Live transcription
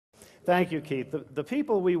Thank you, Keith. The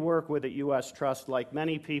people we work with at U.S. Trust, like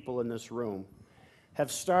many people in this room,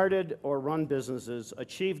 have started or run businesses,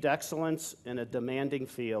 achieved excellence in a demanding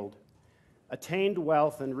field, attained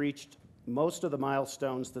wealth, and reached most of the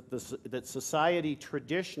milestones that society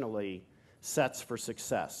traditionally sets for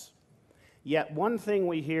success. Yet one thing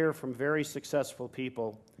we hear from very successful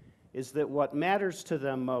people is that what matters to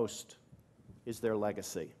them most is their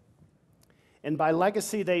legacy. And by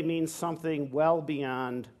legacy, they mean something well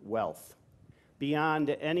beyond wealth,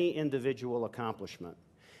 beyond any individual accomplishment.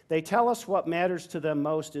 They tell us what matters to them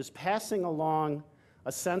most is passing along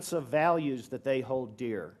a sense of values that they hold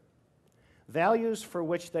dear, values for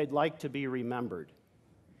which they'd like to be remembered,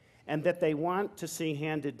 and that they want to see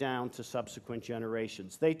handed down to subsequent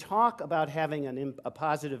generations. They talk about having a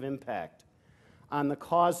positive impact on the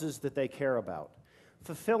causes that they care about,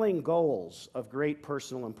 fulfilling goals of great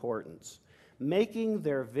personal importance, making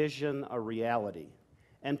their vision a reality,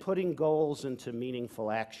 and putting goals into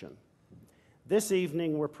meaningful action. This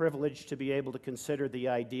evening, we're privileged to be able to consider the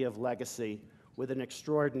idea of legacy with an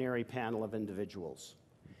extraordinary panel of individuals.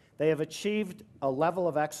 They have achieved a level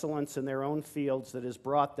of excellence in their own fields that has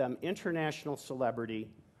brought them international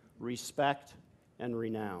celebrity, respect, and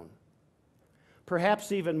renown.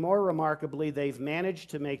 Perhaps even more remarkably, they've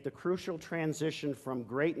managed to make the crucial transition from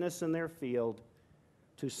greatness in their field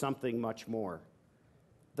to something much more,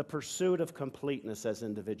 the pursuit of completeness as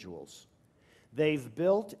individuals. They've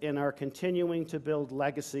built and are continuing to build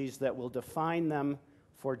legacies that will define them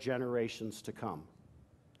for generations to come.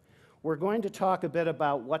 We're going to talk a bit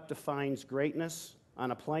about what defines greatness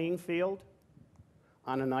on a playing field,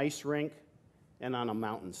 on an ice rink, and on a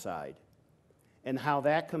mountainside, and how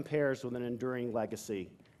that compares with an enduring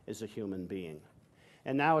legacy as a human being.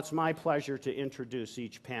 And now it's my pleasure to introduce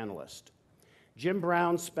each panelist. Jim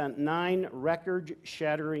Brown spent 9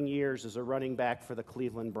 record-shattering years as a running back for the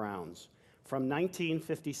Cleveland Browns, from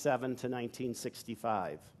 1957 to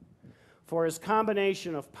 1965. For his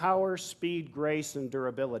combination of power, speed, grace, and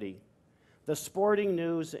durability, the Sporting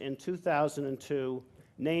News in 2002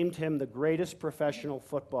 named him the greatest professional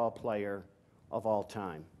football player of all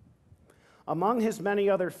time. Among his many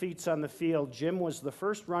other feats on the field, Jim was the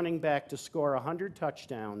first running back to score 100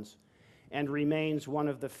 touchdowns and remains one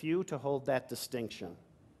of the few to hold that distinction.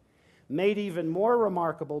 Made even more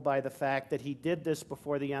remarkable by the fact that he did this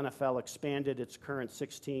before the NFL expanded its current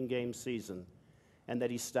 16-game season and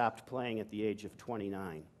that he stopped playing at the age of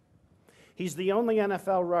 29. He's the only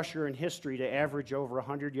NFL rusher in history to average over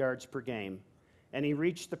 100 yards per game, and he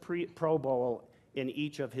reached the Pro Bowl in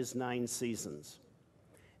each of his 9 seasons.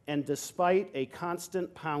 And despite a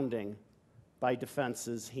constant pounding by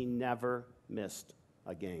defenses, he never missed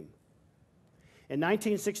a game. In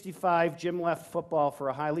 1965, Jim left football for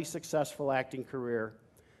a highly successful acting career,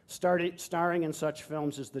 starring in such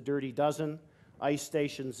films as The Dirty Dozen, Ice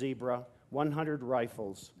Station Zebra, 100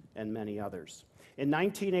 Rifles, and many others. In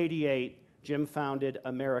 1988, Jim founded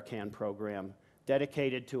American program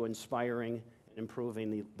dedicated to inspiring and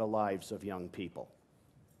improving the lives of young people.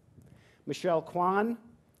 Michelle Kwan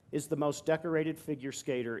is the most decorated figure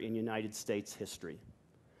skater in United States history.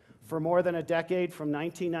 For more than a decade, from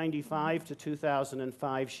 1995 to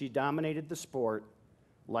 2005, she dominated the sport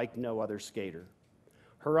like no other skater.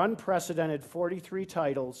 Her unprecedented 43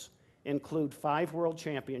 titles include 5 world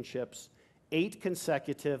championships, 8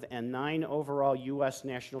 consecutive and 9 overall U.S.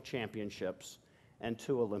 national championships, and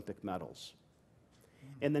 2 Olympic medals.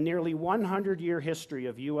 In the nearly 100-year history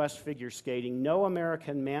of U.S. figure skating, no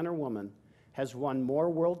American man or woman has won more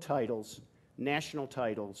world titles, national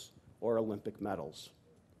titles, or Olympic medals.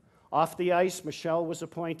 Off the ice, Michelle was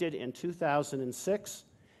appointed in 2006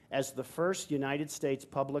 as the first United States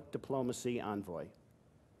public diplomacy envoy.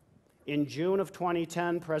 In June of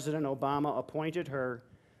 2010, President Obama appointed her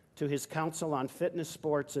to his Council on Fitness,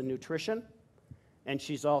 Sports, and Nutrition, and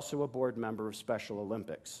she's also a board member of Special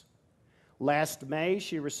Olympics. Last May,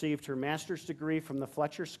 she received her master's degree from the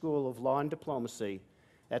Fletcher School of Law and Diplomacy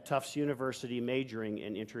at Tufts University, majoring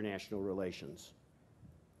in international relations.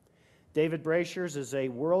 David Breashears is a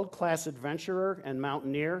world-class adventurer and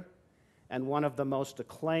mountaineer and one of the most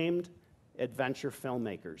acclaimed adventure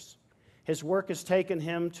filmmakers. His work has taken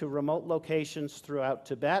him to remote locations throughout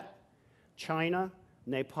Tibet, China,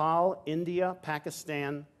 Nepal, India,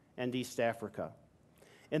 Pakistan, and East Africa.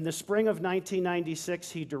 In the spring of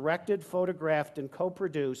 1996, he directed, photographed, and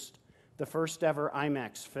co-produced the first ever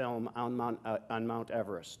IMAX film on Mount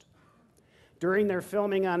Everest. During their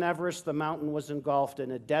filming on Everest, the mountain was engulfed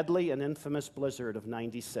in a deadly and infamous blizzard of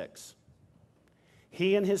 '96.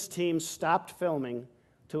 He and his team stopped filming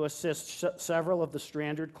to assist several of the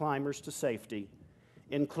stranded climbers to safety,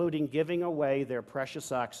 including giving away their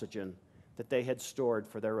precious oxygen that they had stored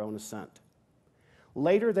for their own ascent.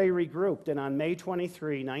 Later, they regrouped, and on May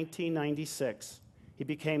 23, 1996, he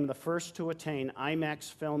became the first to attain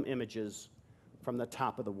IMAX film images from the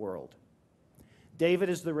top of the world. David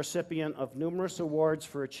is the recipient of numerous awards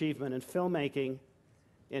for achievement in filmmaking,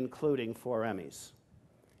 including 4 Emmys.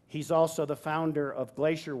 He's also the founder of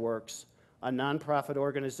Glacier Works, a nonprofit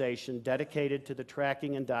organization dedicated to the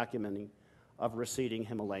tracking and documenting of receding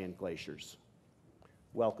Himalayan glaciers.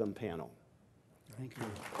 Welcome, panel. Thank you.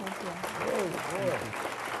 Thank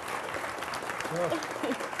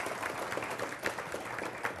you.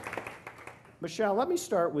 Michelle, let me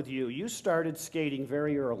start with you. You started skating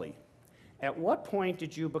very early. At what point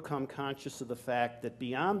did you become conscious of the fact that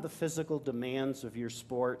beyond the physical demands of your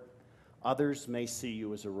sport, others may see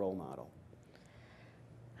you as a role model?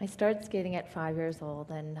 I started skating at 5 years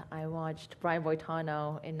old, and I watched Brian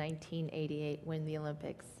Boitano in 1988 win the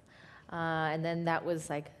Olympics. And then that was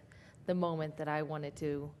like the moment that I wanted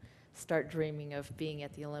to start dreaming of being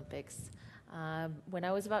at the Olympics. When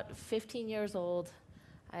I was about 13 years old,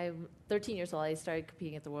 I started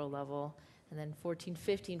competing at the world level. And then 14,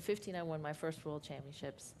 15, I won my first world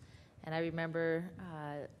championships. And I remember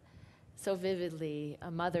so vividly a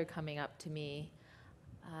mother coming up to me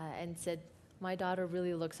and said, "My daughter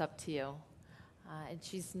really looks up to you, and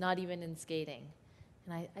she's not even in skating."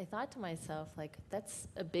 And I thought to myself, like, that's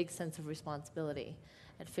a big sense of responsibility.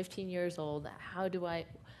 At 15 years old, how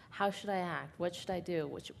should I act? What should I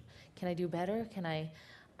do? Can I do better?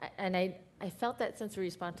 And I felt that sense of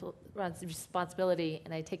responsibility,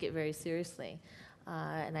 and I take it very seriously.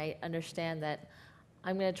 And I understand that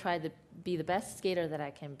I'm going to try to be the best skater that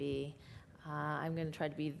I can be. I'm going to try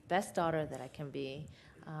to be the best daughter that I can be,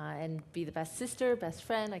 and be the best sister, best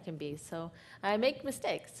friend I can be. So I make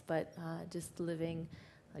mistakes, but just living,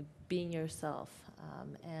 like being yourself,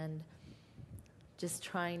 and just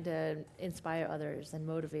trying to inspire others and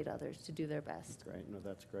motivate others to do their best. Great, no,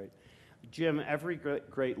 that's great. Jim, every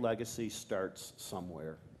great legacy starts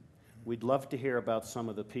somewhere. We'd love to hear about some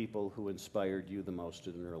of the people who inspired you the most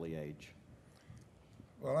at an early age.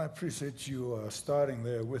 Well, I appreciate you starting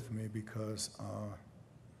there with me because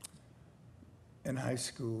in high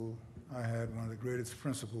school, I had one of the greatest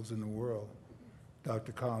principals in the world,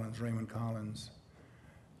 Dr. Collins, Raymond Collins.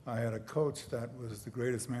 I had a coach that was the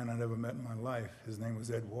greatest man I'd ever met in my life. His name was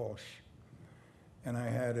Ed Walsh. And I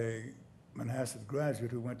had a Manhasset graduate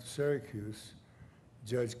who went to Syracuse,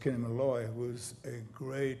 Judge Kenny Malloy, who was a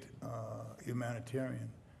great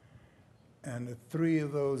humanitarian. And the 3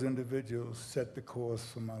 of those individuals set the course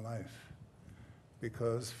for my life.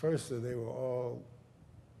 Because firstly, they were all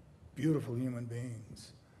beautiful human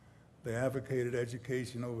beings. They advocated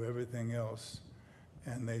education over everything else,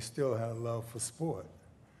 and they still had a love for sport.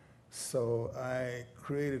 So I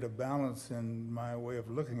created a balance in my way of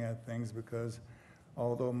looking at things because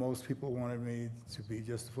although most people wanted me to be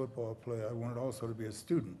just a football player, I wanted also to be a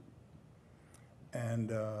student.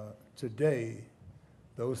 And today,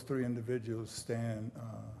 those 3 individuals stand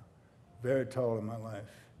very tall in my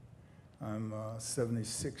life. I'm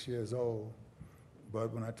 76 years old,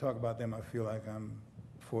 but when I talk about them, I feel like I'm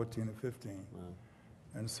 14 or 15. Wow.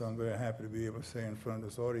 And so I'm very happy to be able to say in front of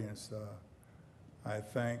this audience, I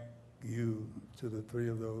thank you to the 3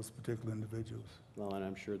 of those particular individuals. Well, and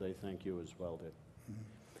I'm sure they thank you as well, Dave. Mm-hmm.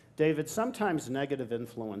 David, sometimes negative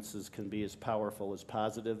influences can be as powerful as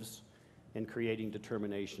positives in creating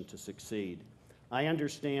determination to succeed. I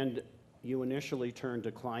understand you initially turned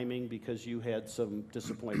to climbing because you had some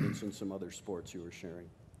disappointments in some other sports you were sharing.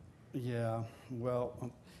 Yeah, well,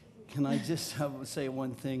 can I just say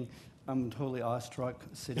one thing? I'm totally awestruck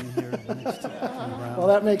sitting here next to Brown. Well,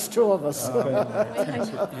 that makes 2 of us.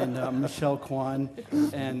 And Michelle Kwan.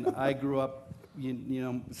 And I grew up, you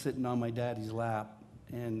know, sitting on my daddy's lap.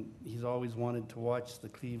 And he's always wanted to watch the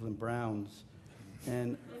Cleveland Browns.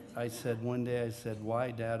 And I said, one day,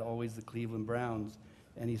 "Why, Dad, always the Cleveland Browns?"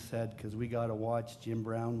 And he said, "Because we got to watch Jim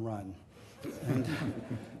Brown run."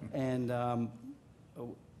 And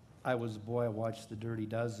I was a boy, I watched The Dirty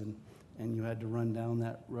Dozen, and you had to run down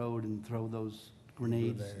that road and throw those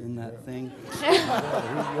grenades in that thing.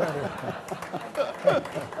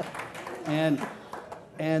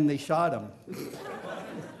 And they shot him.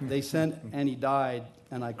 They sent, and he died,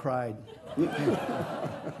 and I cried.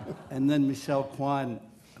 And then Michelle Kwan,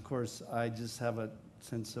 of course, I just have a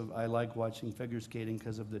sense of, I like watching figure skating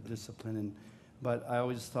because of the discipline, but I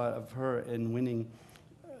always thought of her in winning.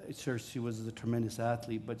 Sure, she was a tremendous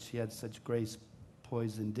athlete, but she had such grace,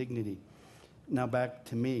 poise, and dignity. Now back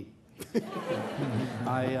to me.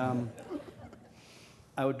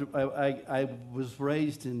 I was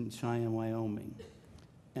raised in Cheyenne, Wyoming,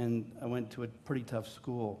 and I went to a pretty tough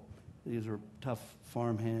school. These were tough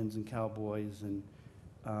farm hands and cowboys, and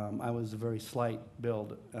I was a very slight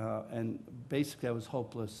build, and basically I was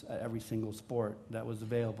hopeless at every single sport that was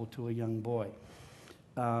available to a young boy.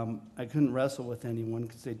 I couldn't wrestle with anyone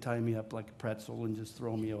because they'd tie me up like a pretzel and just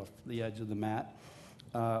throw me off the edge of the mat.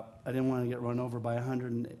 I didn't want to get run over by a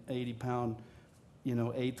 180-pound,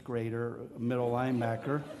 eighth grader, middle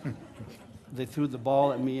linebacker. They threw the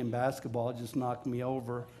ball at me in basketball, it just knocked me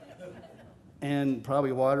over. And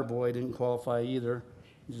probably water boy didn't qualify either.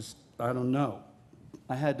 Just, I don't know.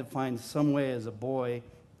 I had to find some way as a boy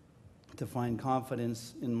to find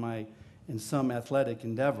confidence in some athletic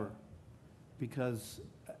endeavor, because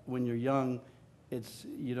when you're young,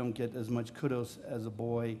 you don't get as much kudos as a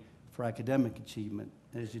boy for academic achievement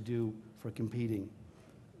as you do for competing.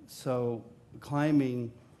 So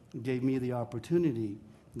climbing gave me the opportunity,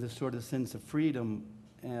 this sort of sense of freedom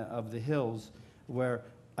of the hills, where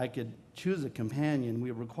I could choose a companion.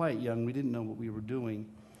 We were quite young, we didn't know what we were doing,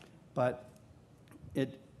 but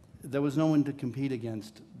there was no one to compete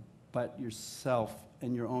against but yourself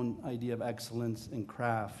and your own idea of excellence and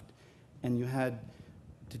craft. And you had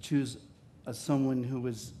to choose someone who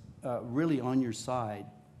was really on your side,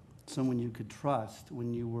 someone you could trust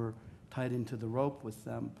when you were tied into the rope with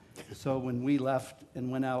them. So when we left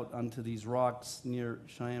and went out onto these rocks near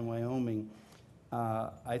Cheyenne, Wyoming,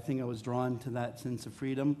 I think I was drawn to that sense of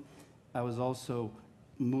freedom. I was also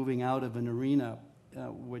moving out of an arena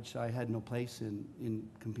which I had no place in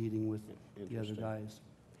competing with the other guys.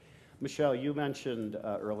 Michelle, you mentioned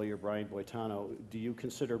earlier Brian Boitano. Do you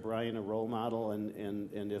consider Brian a role model,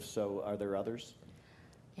 and if so, are there others?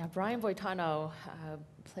 Yeah, Brian Boitano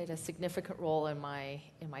played a significant role in my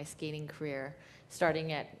skating career,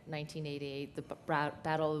 starting at 1988, the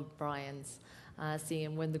Battle of Brian's, seeing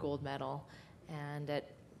him win the gold medal, and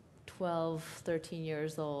at 12, 13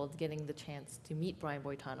 years old, getting the chance to meet Brian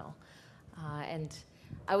Boitano. And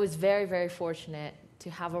I was very, very fortunate to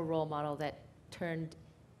have a role model that turned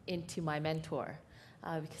into my mentor,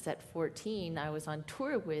 because at 14, I was on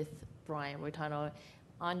tour with Brian Boitano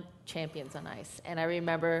on Champions on Ice. And I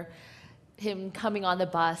remember him coming on the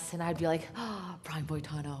bus, and I'd be like, oh, Brian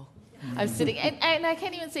Boitano. I'm sitting, and I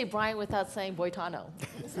can't even say Brian without saying Boitano.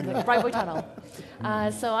 So like, Brian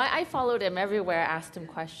Boitano. So I followed him everywhere, asked him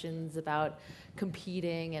questions about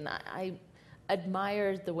competing, and I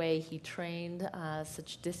admired the way he trained,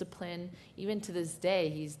 such discipline. Even to this day,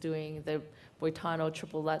 he's doing the Boitano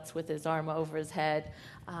triple lutz with his arm over his head,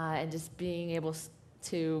 and just being able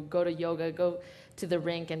to go to yoga, go to the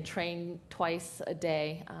rink and train twice a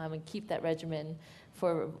day, and keep that regimen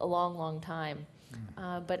for a long, long time.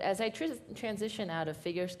 But as I transition out of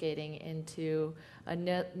figure skating into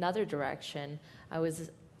another direction, I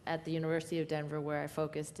was at the University of Denver, where I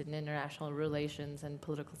focused in international relations and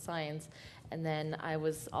political science. And then I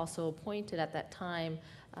was also appointed at that time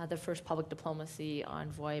the first public diplomacy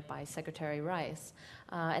envoy by Secretary Rice.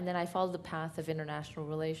 And then I followed the path of international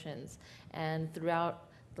relations. And throughout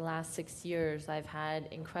the last 6 years, I've had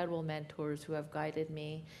incredible mentors who have guided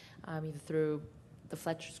me, either through the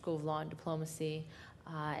Fletcher School of Law and Diplomacy,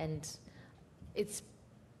 and it's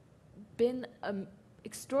been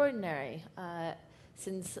extraordinary,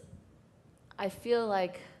 since I feel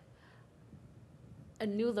like a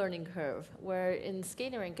new learning curve, where in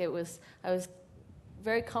skating rink I was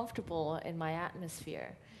very comfortable in my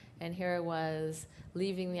atmosphere, and here I was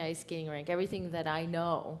leaving the ice skating rink, everything that I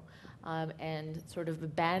know, and sort of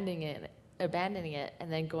abandoning it,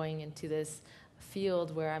 and then going into this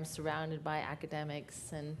field where I'm surrounded by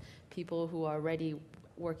academics and people who are already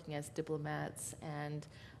working as diplomats, and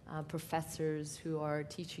professors who are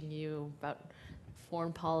teaching you about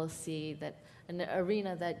foreign policy, an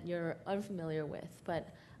arena that you're unfamiliar with. But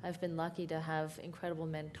I've been lucky to have incredible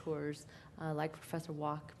mentors like Professor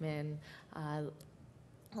Walkman,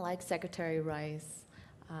 like Secretary Rice,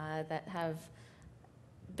 that have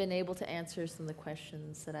been able to answer some of the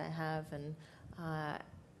questions that I have, and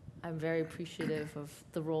I'm very appreciative of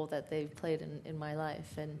the role that they've played in my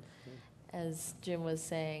life. And as Jim was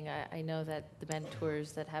saying, I know that the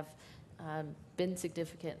mentors that have been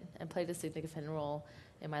significant and played a significant role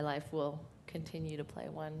in my life will continue to play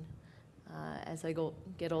one as I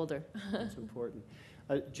get older. That's important.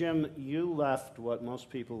 Jim, you left what most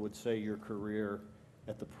people would say your career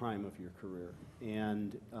at the prime of your career,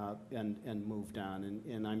 and moved on.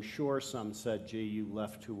 And I'm sure some said, gee, you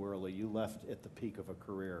left too early. You left at the peak of a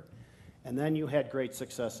career. And then you had great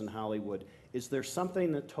success in Hollywood. Is there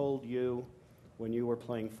something that told you when you were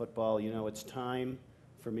playing football, it's time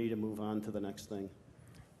for me to move on to the next thing?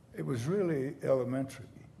 It was really elementary.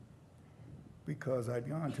 because I'd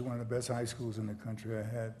gone to one of the best high schools in the country. I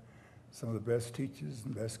had some of the best teachers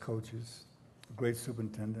and best coaches, a great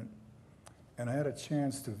superintendent, and I had a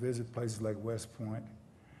chance to visit places like West Point,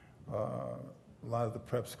 a lot of the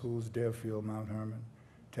prep schools, Deerfield, Mount Herman,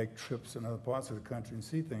 take trips in other parts of the country and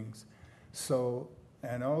see things. So,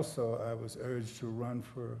 and also I was urged to run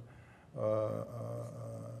for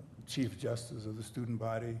Chief Justice of the student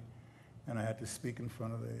body, and I had to speak in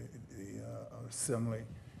front of the assembly.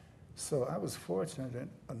 So I was fortunate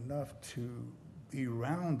enough to be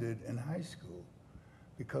rounded in high school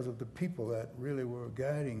because of the people that really were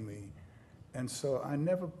guiding me. And so I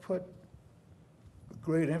never put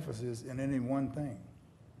great emphasis in any one thing.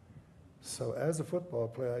 So as a football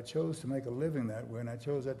player, I chose to make a living that way, and I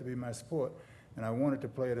chose that to be my sport, and I wanted to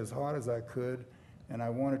play it as hard as I could, and I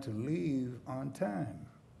wanted to leave on time,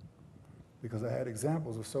 because I had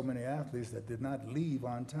examples of so many athletes that did not leave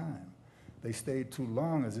on time. They stayed too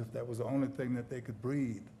long as if that was the only thing that they could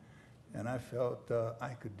breathe. And I felt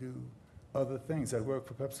I could do other things. I worked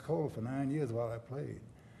for Pepsi-Cola for 9 years while I played.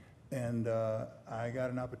 And I got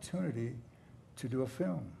an opportunity to do a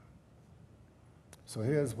film. So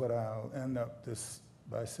here's what I'll end up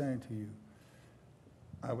by saying to you.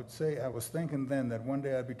 I would say, I was thinking then that one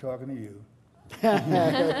day I'd be talking to you,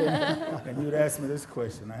 and you'd ask me this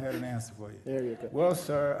question. I had an answer for you. There you go. Well,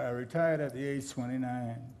 sir, I retired at the age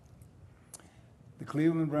 29. The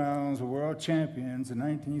Cleveland Browns were world champions in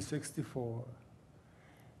 1964.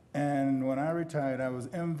 And when I retired, I was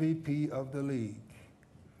MVP of the league.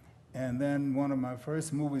 And then one of my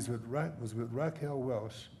first movies was with Raquel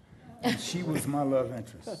Welch, and she was my love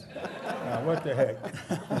interest. Now, what the heck?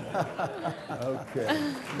 Okay.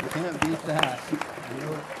 You can't beat that.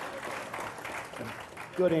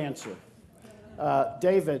 Good answer.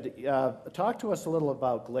 David, talk to us a little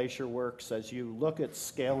about Glacier Works as you look at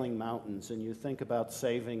scaling mountains and you think about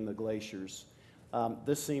saving the glaciers.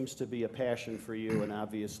 This seems to be a passion for you and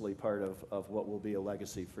obviously part of what will be a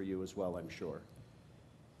legacy for you as well, I'm sure.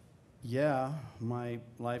 Yeah, my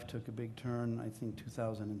life took a big turn, I think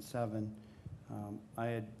 2007. I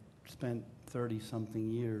had spent 30-something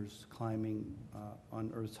years climbing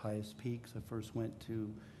on Earth's highest peaks. I first went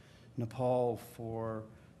to Nepal for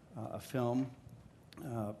a film.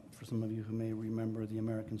 For some of you who may remember the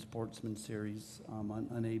American Sportsman series on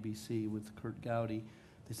ABC with Kurt Gowdy,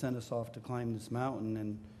 they sent us off to climb this mountain,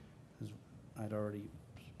 and I'd already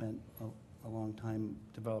spent a long time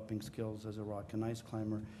developing skills as a rock and ice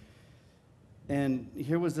climber. And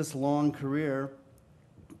here was this long career,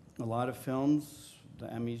 a lot of films, the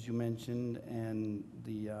Emmys you mentioned, and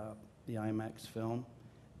the IMAX film,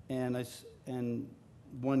 and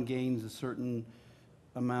one gains a certain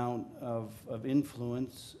amount of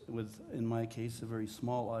influence with, in my case, a very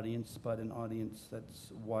small audience, but an audience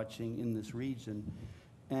that's watching in this region.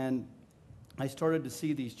 And I started to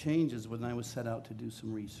see these changes when I was set out to do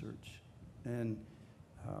some research, and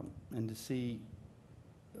to see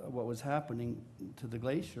what was happening to the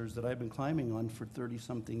glaciers that I've been climbing on for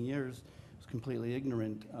 30-something years. I was completely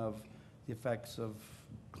ignorant of the effects of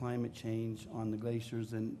climate change on the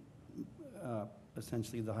glaciers and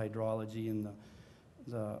essentially the hydrology and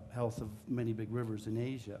the health of many big rivers in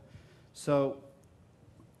Asia. So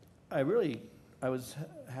I was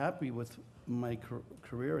happy with my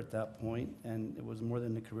career at that point, and it was more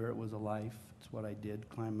than a career, it was a life. It's what I did,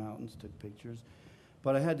 climb mountains, took pictures.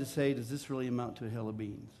 But I had to say, does this really amount to a hill of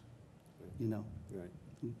beans? You know, Right.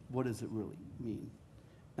 what does it really mean?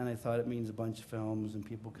 And I thought it means a bunch of films and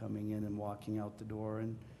people coming in and walking out the door.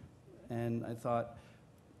 And I thought,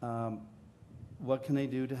 what can I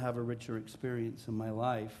do to have a richer experience in my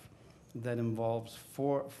life that involves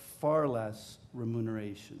far less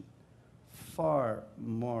remuneration, far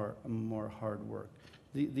more hard work?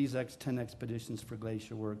 These 10 expeditions for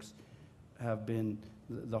Glacier Works have been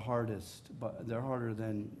the hardest, but they're harder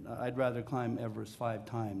than, I'd rather climb Everest 5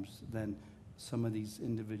 times than some of these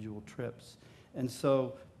individual trips. And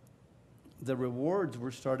so the rewards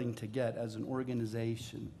we're starting to get as an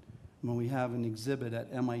organization, when we have an exhibit at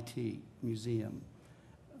MIT Museum,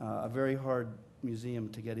 a very hard museum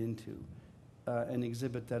to get into, an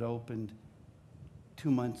exhibit that opened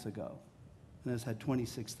 2 months ago and has had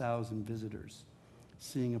 26,000 visitors,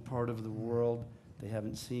 seeing a part of the world they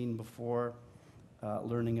haven't seen before,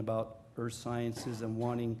 learning about earth sciences and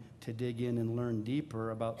wanting to dig in and learn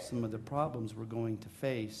deeper about some of the problems we're going to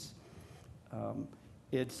face.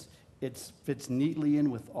 It fits neatly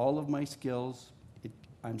in with all of my skills.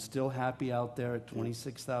 I'm still happy out there at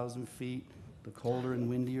 26,000 feet. The colder and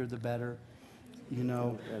windier, the better. You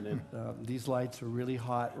know, these lights are really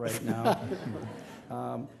hot right now.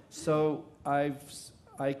 So I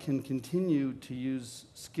can continue to use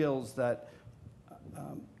skills that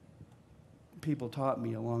people taught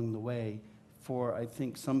me along the way for, I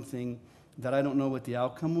think, something that I don't know what the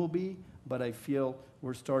outcome will be, but I feel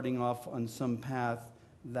we're starting off on some path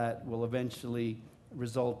that will eventually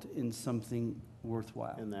result in something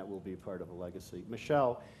worthwhile. And that will be part of a legacy.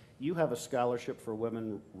 Michelle, you have a scholarship for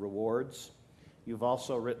women rewards. You've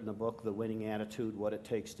also written a book, The Winning Attitude, What It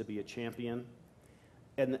Takes to Be a Champion.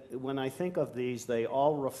 And when I think of these, they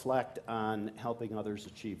all reflect on helping others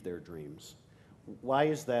achieve their dreams. Why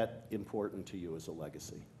is that important to you as a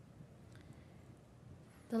legacy?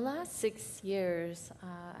 The last 6 years,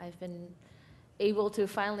 I've been able to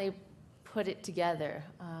finally put it together.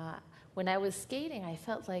 When I was skating, I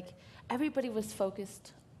felt like everybody was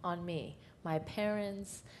focused on me. My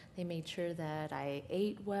parents, they made sure that I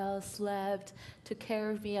ate well, slept, took care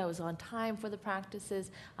of me. I was on time for the practices.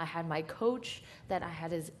 I had my coach that I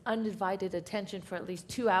had his undivided attention for at least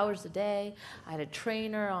 2 hours a day. I had a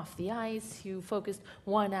trainer off the ice who focused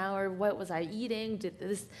 1 hour. What was I eating? Did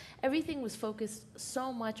this? Everything was focused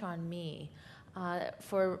so much on me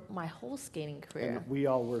for my whole skating career. And we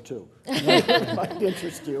all were too. It might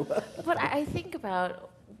interest you. But I think about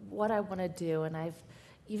what I want to do, and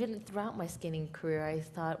even throughout my skating career, I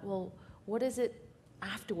thought, well, what is it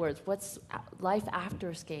afterwards? What's life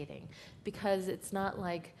after skating? Because it's not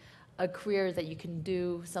like a career that you can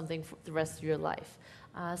do something for the rest of your life.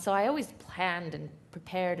 So I always planned and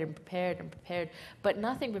prepared and prepared and prepared, but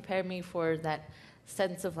nothing prepared me for that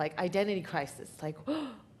sense of like identity crisis. Like,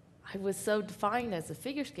 I was so defined as a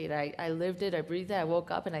figure skater. I lived it, I breathed it, I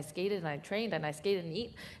woke up and I skated and I trained and I skated and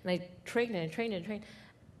eat and I trained and I trained and trained.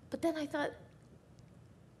 But then I thought,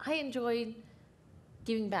 I enjoy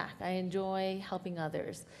giving back. I enjoy helping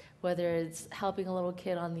others, whether it's helping a little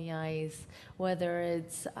kid on the ice, whether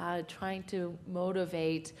it's trying to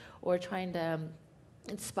motivate or trying to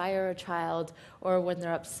inspire a child, or when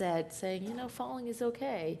they're upset, saying, you know, falling is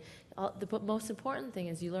okay. The most important thing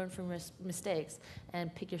is you learn from mistakes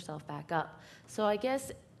and pick yourself back up. So I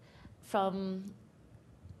guess from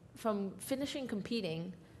finishing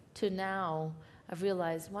competing to now, I've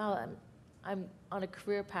realized, wow, I'm on a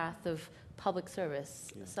career path of public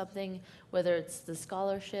service. Yeah. Something, whether it's the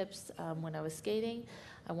scholarships, when I was skating,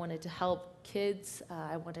 I wanted to help kids.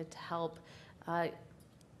 I wanted to help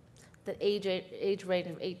the age range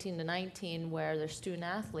of 18 to 19, where they're student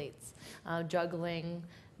athletes, juggling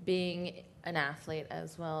being an athlete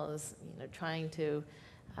as well as trying to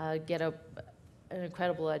get an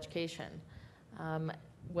incredible education.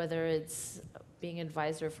 Whether it's being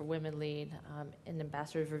advisor for Women Lead in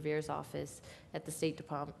Ambassador Revere's office at the State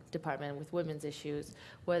Department with women's issues,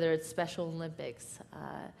 whether it's Special Olympics,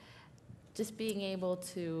 just being able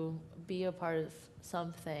to be a part of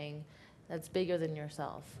something that's bigger than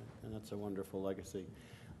yourself. And that's a wonderful legacy.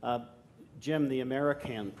 Jim, the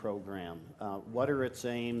American program, what are its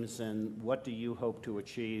aims and what do you hope to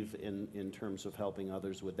achieve in terms of helping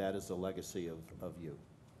others with that as a legacy of you?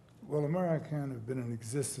 Well, American have been in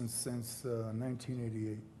existence since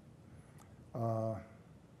 1988.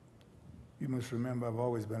 You must remember I've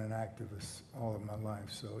always been an activist all of my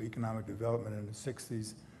life. So economic development in the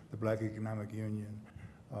 60s, the Black Economic Union,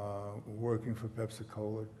 working for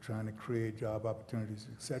Pepsi-Cola, trying to create job opportunities,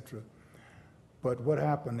 etc. But what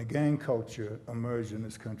happened, the gang culture emerged in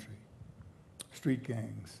this country, street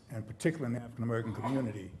gangs, and particularly in the African-American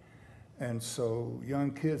community. And so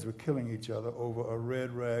young kids were killing each other over a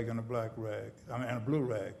red rag and a black rag, and a blue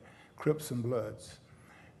rag, Crips and Bloods.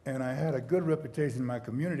 And I had a good reputation in my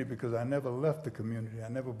community because I never left the community. I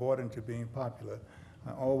never bought into being popular.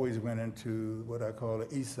 I always went into what I call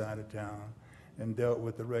the east side of town and dealt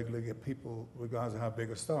with the regular people regardless of how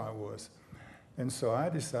big a star I was. And so I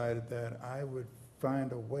decided that I would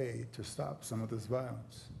find a way to stop some of this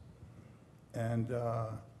violence. And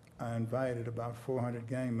I invited about 400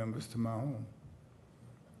 gang members to my home,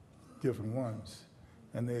 different ones,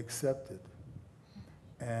 and they accepted.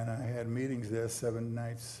 And I had meetings there 7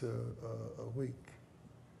 nights a week.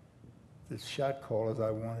 The shot callers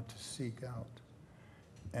I wanted to seek out.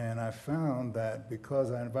 And I found that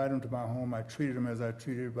because I invited them to my home, I treated them as I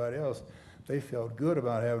treated everybody else. They felt good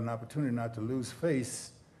about having an opportunity not to lose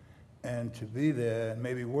face and to be there and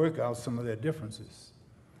maybe work out some of their differences.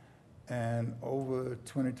 And over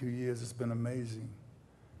 22 years, it's been amazing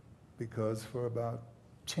because for about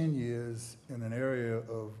 10 years in an area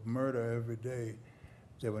of murder every day,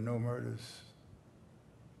 there were no murders.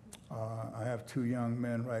 I have 2 young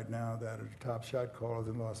men right now that are the top shot callers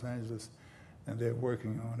in Los Angeles, and they're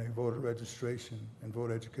working on a voter registration and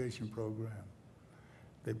voter education program.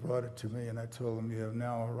 They brought it to me, and I told them, you have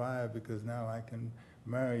now arrived because now I can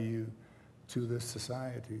marry you to this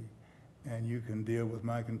society. and you can deal with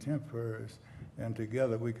my contemporaries, and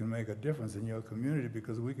together we can make a difference in your community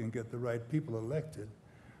because we can get the right people elected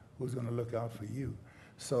who's going to look out for you.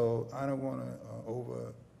 So I don't want to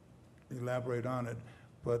over elaborate on it,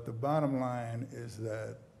 but the bottom line is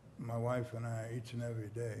that my wife and I, each and every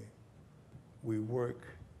day, we work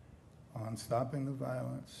on stopping the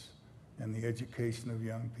violence and the education of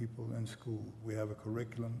young people in school. We have a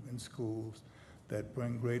curriculum in schools that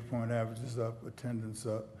bring grade point averages up, attendance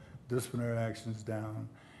up, disciplinary actions down,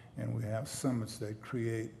 and we have summits that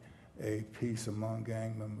create a peace among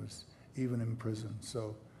gang members, even in prison.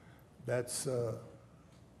 So that's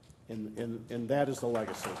And that is the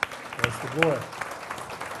legacy. that's the boy.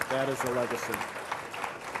 That is the legacy.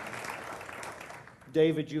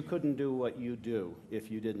 David, you couldn't do what you do if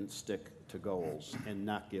you didn't stick to goals and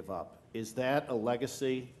not give up. Is that a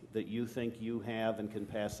legacy that you think you have and can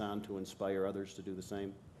pass on to inspire others to do the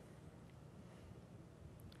same?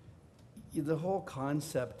 The whole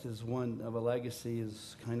concept is one of a legacy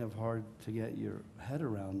is kind of hard to get your head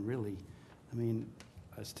around, really. I mean,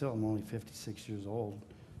 I still am only 56 years old,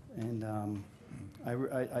 and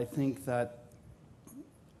I think that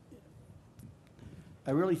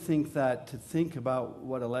I really think that to think about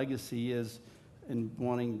what a legacy is and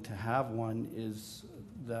wanting to have one is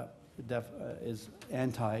is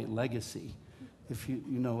anti-legacy, if you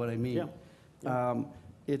know what I mean. Yeah.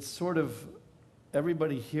 It's sort of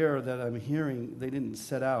everybody here that I'm hearing, they didn't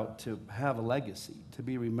set out to have a legacy, to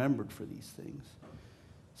be remembered for these things.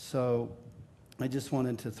 So I just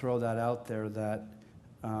wanted to throw that out there that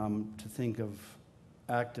to think of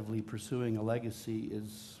actively pursuing a legacy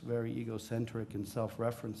is very egocentric and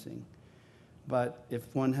self-referencing. But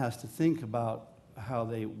if one has to think about how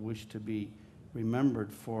they wish to be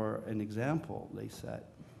remembered for an example they set,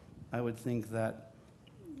 I would think that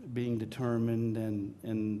being determined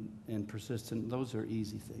and persistent, those are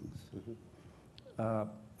easy things. Mm-hmm.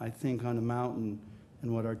 I think on a mountain,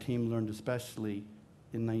 and what our team learned especially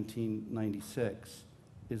in 1996,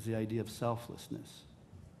 is the idea of selflessness.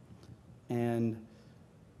 And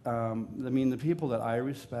I mean, the people that I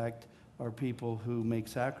respect are people who make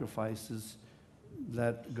sacrifices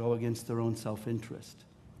that go against their own self-interest.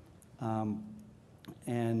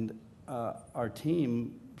 And our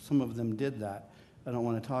team, some of them did that. I don't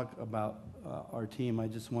want to talk about our team. I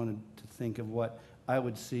just wanted to think of what I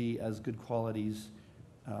would see as good qualities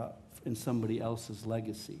in somebody else's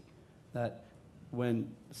legacy. That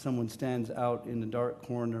when someone stands out in the dark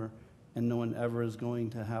corner and no one ever is going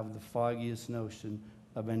to have the foggiest notion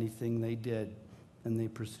of anything they did, and they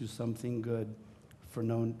pursue something good for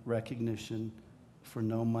no recognition, for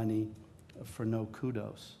no money, for no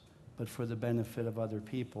kudos, but for the benefit of other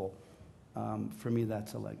people, for me,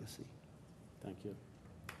 that's a legacy. Thank you.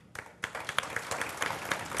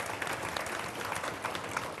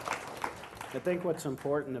 I think what's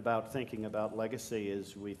important about thinking about legacy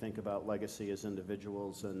is we think about legacy as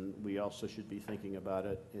individuals, and we also should be thinking about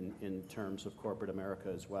it in terms of corporate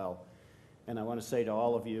America as well. And I want to say to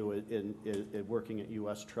all of you in working at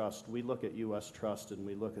U.S. Trust, we look at U.S. Trust and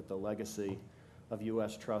we look at the legacy of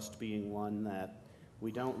U.S. Trust being one that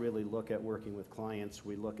we don't really look at working with clients,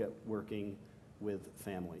 we look at working with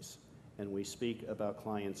families. And we speak about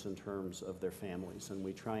clients in terms of their families, and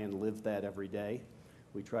we try and live that every day.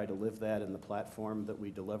 We try to live that in the platform that we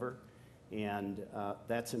deliver, and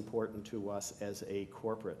that's important to us as a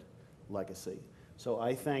corporate legacy. So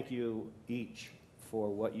I thank you each for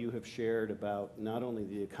what you have shared about not only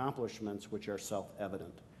the accomplishments, which are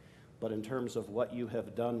self-evident, but in terms of what you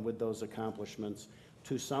have done with those accomplishments.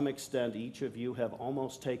 To some extent, each of you have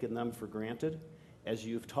almost taken them for granted as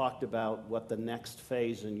you've talked about what the next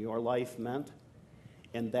phase in your life meant,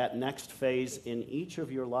 and that next phase in each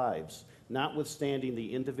of your lives, notwithstanding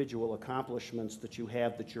the individual accomplishments that you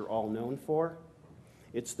have that you're all known for,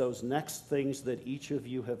 it's those next things that each of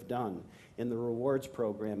you have done in the rewards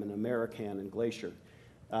program in American and Glacier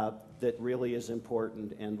that really is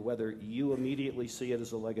important, and whether you immediately see it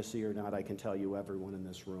as a legacy or not, I can tell you everyone in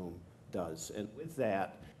this room does. And with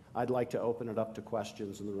that, I'd like to open it up to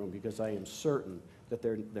questions in the room, because I am certain that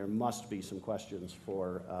there must be some questions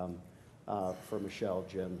for Michelle,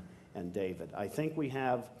 Jim, and David. I think we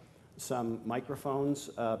have some microphones.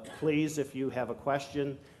 Please, if you have a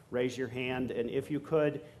question, raise your hand, and if you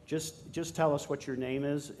could, just tell us what your name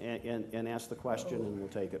is and ask the question, and we'll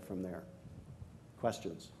take it from there.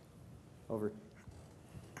 Questions? Over.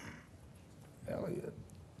 Elliot.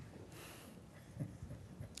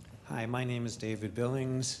 Hi, my name is David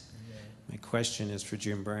Billings. My question is for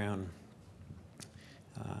Jim Brown.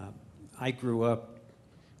 I grew up,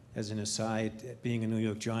 as an aside, being a New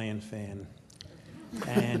York Giant fan.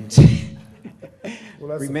 And Well,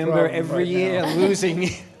 that's the remember problem every right year now.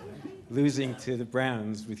 losing to the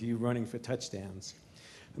Browns with you running for touchdowns.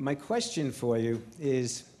 My question for you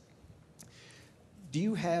is, do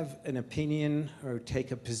you have an opinion or take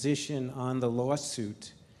a position on the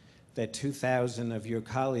lawsuit that 2,000 of your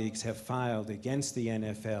colleagues have filed against the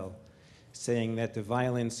NFL, saying that the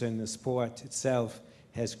violence in the sport itself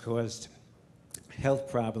has caused health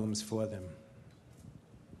problems for them?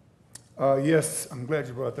 Yes, I'm glad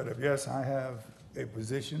you brought that up. Yes, I have a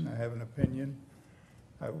position, I have an opinion.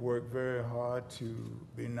 I work very hard to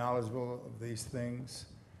be knowledgeable of these things.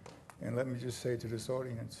 And let me just say to this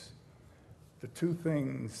audience, the two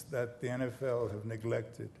things that the NFL have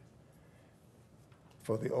neglected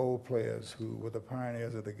for the old players who were the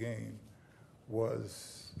pioneers of the game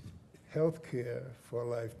was health care for a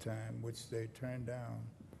lifetime, which they turned down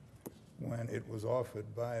when it was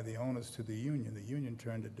offered by the owners to the union. The union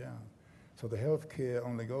turned it down. So the health care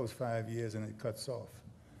only goes 5 years and it cuts off.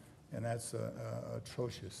 And that's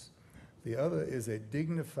atrocious. The other is a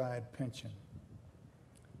dignified pension.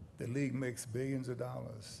 The league makes billions of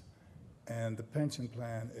dollars, and the pension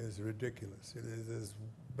plan is ridiculous. It is as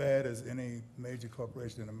bad as any major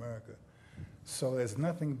corporation in America. So there's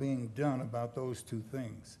nothing being done about those two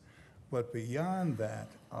things. But beyond that,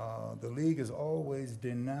 the league has always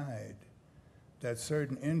denied that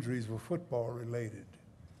certain injuries were football related.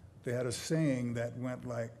 They had a saying that went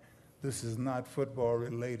like, this is not football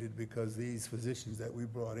related because these physicians that we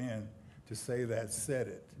brought in to say that said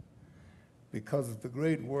it. Because of the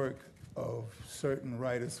great work of certain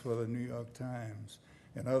writers for the New York Times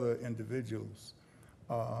and other individuals,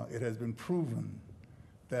 it has been proven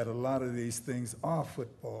that a lot of these things are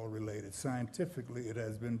football related. Scientifically, it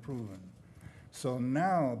has been proven. So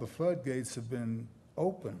now the floodgates have been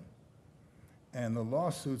open and the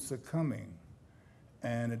lawsuits are coming.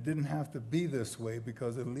 And it didn't have to be this way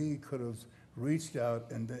because the league could have reached out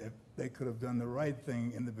and they could have done the right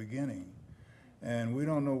thing in the beginning. And we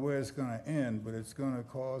don't know where it's going to end, but it's going to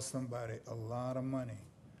cost somebody a lot of money.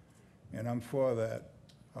 And I'm for that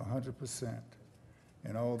 100%.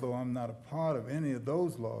 And although I'm not a part of any of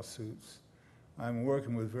those lawsuits, I'm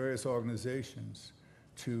working with various organizations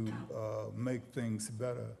to make things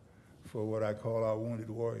better for what I call our wounded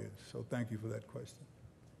warriors. So thank you for that question.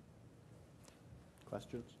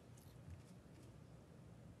 Questions?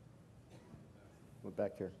 We're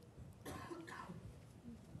back here.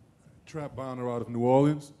 Trap Bonner out of New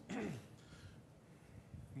Orleans. I'm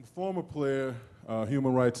a former player,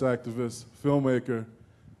 human rights activist, filmmaker.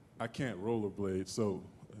 I can't rollerblade, so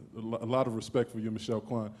a lot of respect for you, Michelle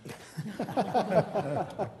Kwan.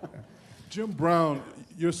 Jim Brown,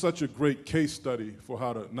 you're such a great case study for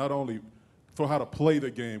how to not only for how to play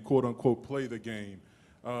the game, quote unquote, play the game.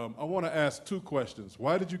 I want to ask two questions.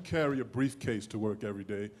 Why did you carry a briefcase to work every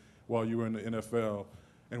day while you were in the NFL?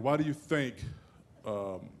 And why do you think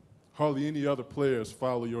hardly any other players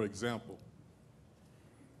follow your example?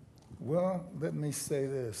 Well, let me say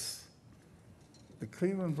this. The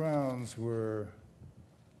Cleveland Browns were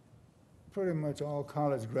pretty much all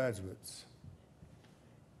college graduates.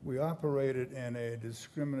 We operated in a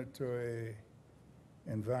discriminatory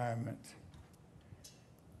environment.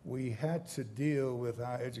 We had to deal with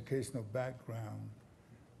our educational background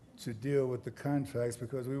to deal with the contracts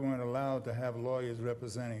because we weren't allowed to have lawyers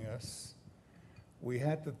representing us. We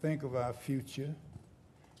had to think of our future,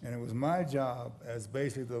 and it was my job as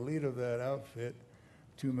basically the leader of that outfit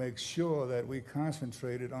to make sure that we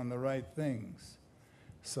concentrated on the right things.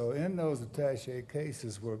 So in those attaché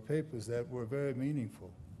cases were papers that were very meaningful.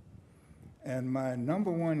 And my number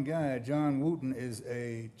one guy, John Wooten, is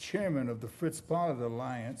a chairman of the Fritz Pollard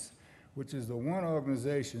Alliance, which is the one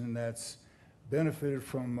organization that's benefited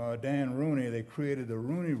from Dan Rooney. They created the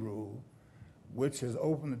Rooney Rule, which has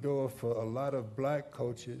opened the door for a lot of black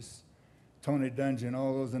coaches, Tony Dungy,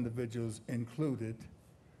 all those individuals included.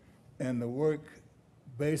 And the work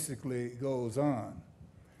basically goes on.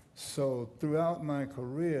 So throughout my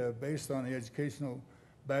career, based on the educational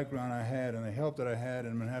background I had and the help that I had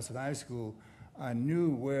in Manhasset High School, I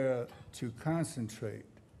knew where to concentrate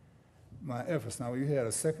my efforts. Now, you had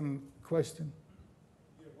a second question?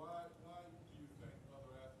 Yeah, why do you think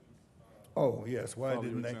other athletes Oh, yes, why follow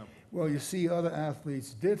your didn't they? example? Well, you see, other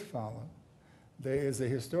athletes did follow. There is a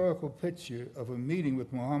historical picture of a meeting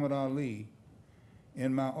with Muhammad Ali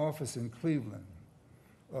in my office in Cleveland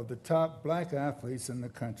of the top black athletes in the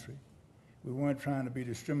country. We weren't trying to be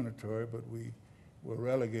discriminatory, but we were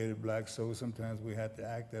relegated black, so sometimes we had to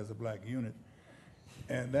act as a black unit.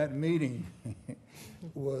 And that meeting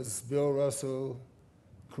was Bill Russell,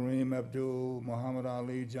 Kareem Abdul, Muhammad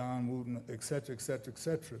Ali, John Wooten, et cetera, et cetera, et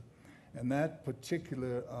cetera. And that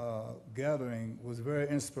particular gathering was very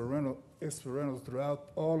instrumental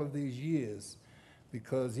throughout all of these years,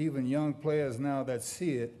 because even young players now that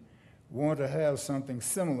see it want to have something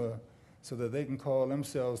similar so that they can call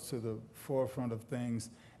themselves to the forefront of things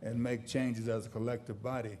and make changes as a collective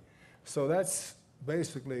body. So that's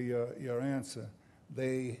basically your answer.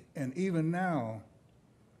 And even now,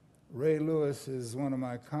 Ray Lewis is one of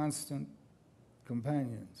my constant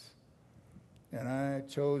companions. And I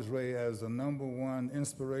chose Ray as the #1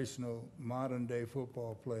 inspirational modern-day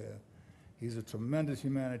football player. He's a tremendous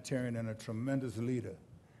humanitarian and a tremendous leader.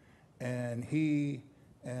 And he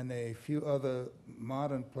and a few other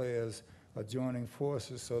modern players are joining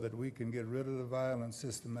forces so that we can get rid of the violence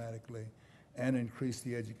systematically and increase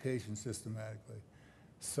the education systematically.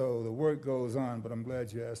 So the work goes on, but I'm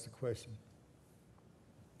glad you asked the question.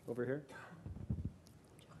 Over here.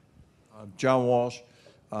 John Walsh.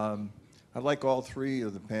 I'd like all three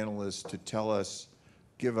of the panelists to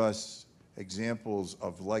give us examples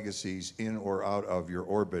of legacies in or out of your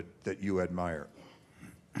orbit that you admire.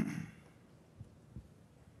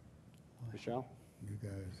 Michelle? You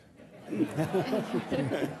guys.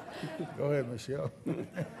 Go ahead, Michelle.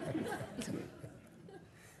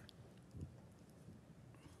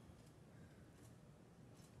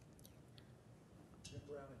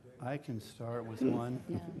 I can start with one.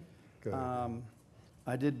 Yeah. Go ahead.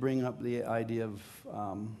 I did bring up the idea of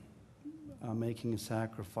making a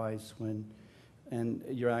sacrifice and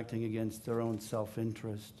you're acting against their own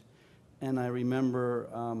self-interest. And I remember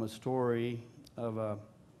a story of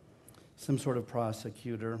some sort of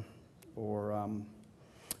prosecutor, or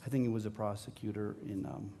I think he was a prosecutor in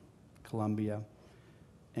Colombia,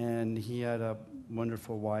 and he had a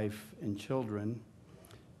wonderful wife and children,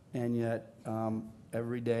 and yet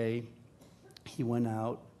every day he went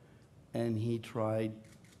out and he tried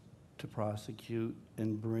to prosecute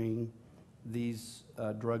and bring these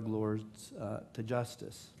drug lords to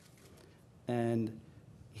justice. And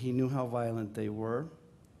he knew how violent they were.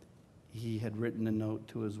 He had written a note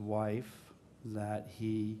to his wife that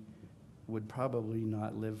he would probably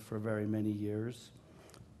not live for very many years.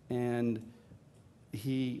 And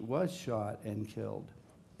he was shot and killed.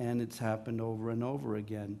 And it's happened over and over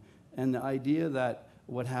again. And the idea that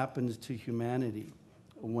what happens to humanity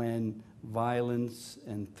when violence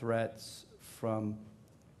and threats from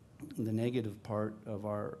the negative part of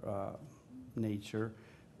our nature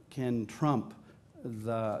can trump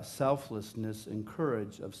the selflessness and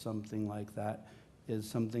courage of something like that is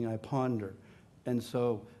something I ponder. And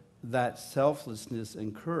so that selflessness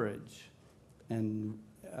and courage, and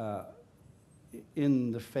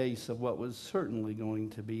in the face of what was certainly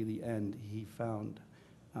going to be the end he found,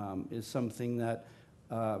 is something that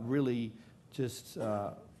really just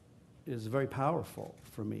is very powerful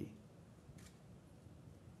for me.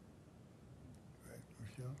 Right,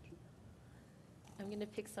 Michelle? I'm going to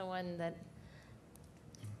pick someone that,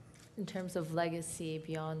 in terms of legacy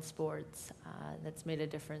beyond sports, that's made a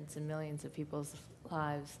difference in millions of people's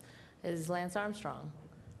lives, is Lance Armstrong.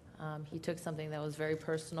 He took something that was very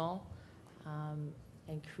personal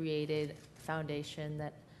and created a foundation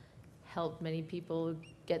that helped many people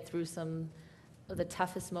get through some of the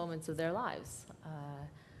toughest moments of their lives.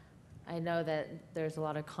 I know that there's a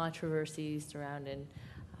lot of controversies surrounding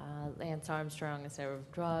Lance Armstrong instead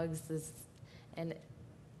of drugs, and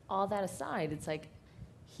all that aside, it's like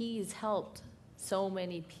he's helped so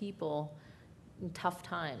many people in tough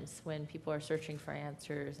times when people are searching for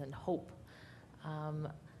answers and hope. And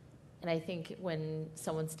I think when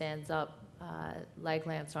someone stands up like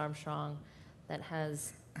Lance Armstrong, that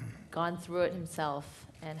has gone through it himself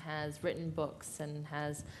and has written books and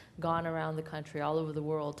has gone around the country, all over the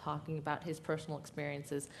world, talking about his personal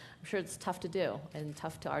experiences, I'm sure it's tough to do and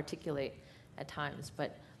tough to articulate at times,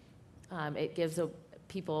 but it gives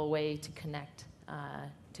people a way to connect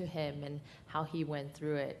to him and how he went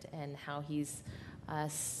through it and how he's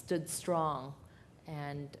stood strong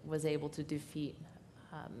and was able to defeat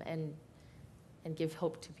and give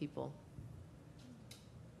hope to people.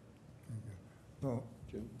 Well,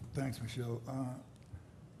 thanks, Michelle.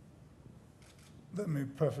 Let me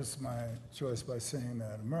preface my choice by saying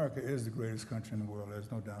that America is the greatest country in the world.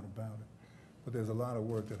 There's no doubt about it. But there's a lot of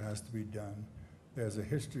work that has to be done. There's a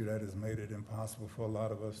history that has made it impossible for a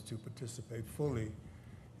lot of us to participate fully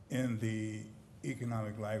in the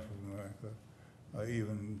economic life of America,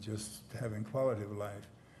 even just having quality of life.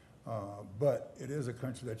 But it is a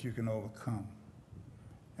country that you can overcome.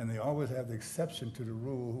 And they always have the exception to the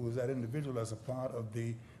rule, who is that individual as a part of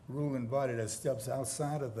the ruling body that steps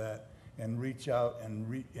outside of that and reach out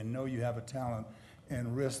and know you have a talent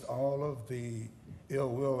and risk all of the ill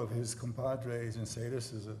will of his compadres and say,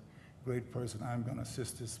 this is great person. I'm going to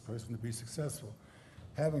assist this person to be successful.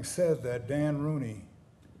 Having said that, Dan Rooney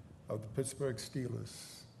of the Pittsburgh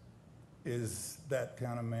Steelers is that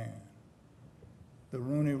kind of man. The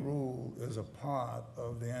Rooney Rule is a part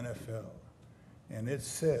of the NFL, and it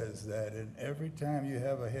says that in every time you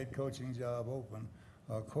have a head coaching job open,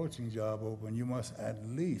 or a coaching job open, you must at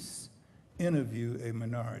least interview a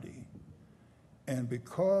minority. And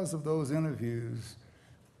because of those interviews,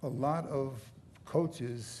 a lot of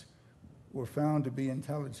coaches were found to be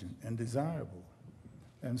intelligent and desirable.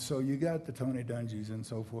 And so you got the Tony Dungy's and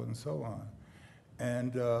so forth and so on.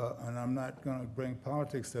 And I'm not going to bring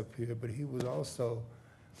politics up here, but he was also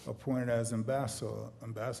appointed as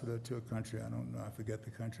ambassador to a country, I don't know, I forget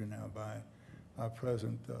the country now, by our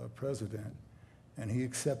present president, and he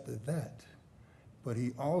accepted that. But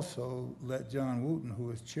he also let John Wooten,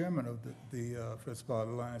 who is chairman of the Fitzgerald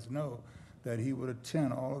Alliance, know that he would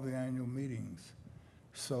attend all of the annual meetings.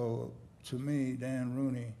 So to me, Dan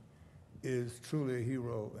Rooney is truly a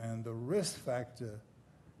hero, and the risk factor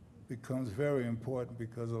becomes very important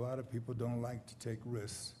because a lot of people don't like to take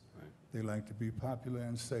risks. Right. They like to be popular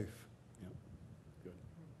and safe. Yep. Good.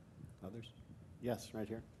 Others? Yes, right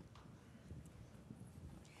here.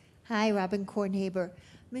 Hi, Robin Kornhaber.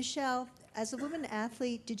 Michelle, as a woman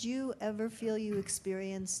athlete, did you ever feel you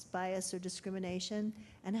experienced bias or discrimination?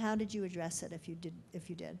 And how did you address it if you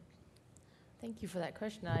did? Thank you for that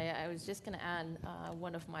question. I was just going to add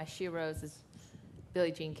one of my heroes is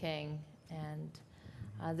Billie Jean King, and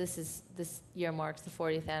this year marks the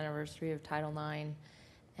 40th anniversary of Title IX,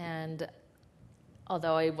 and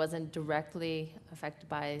although I wasn't directly affected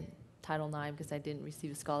by Title IX because I didn't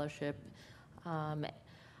receive a scholarship,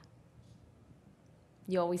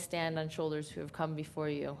 you always stand on shoulders who have come before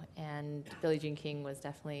you, and Billie Jean King was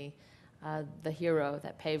definitely the hero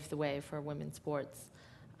that paved the way for women's sports.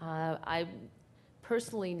 I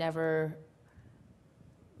personally never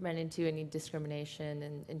ran into any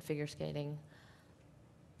discrimination in figure skating.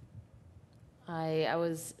 I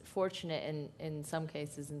was fortunate in some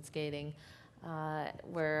cases in skating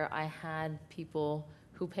where I had people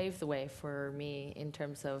who paved the way for me in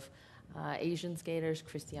terms of Asian skaters,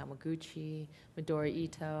 Kristi Yamaguchi, Midori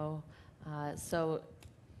Ito. So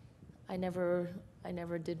I never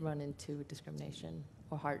did run into discrimination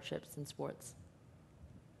or hardships in sports.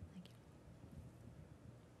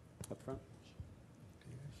 Up front.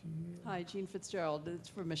 Hi, Jean Fitzgerald. It's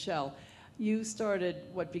for Michelle. You started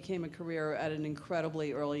what became a career at an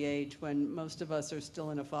incredibly early age when most of us are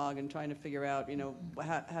still in a fog and trying to figure out,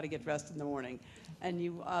 how to get dressed in the morning. And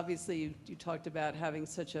you obviously, you talked about having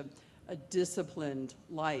such a disciplined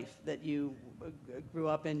life that you grew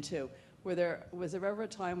up into. Was there ever a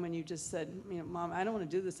time when you just said, Mom, I don't want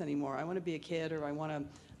to do this anymore. I want to be a kid, or I want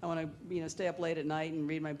to stay up late at night and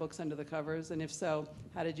read my books under the covers? And if so,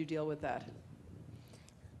 how did you deal with that?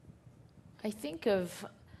 I think of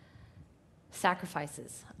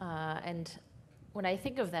sacrifices, and when I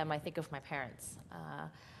think of them, I think of my parents.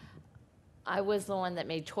 I was the one that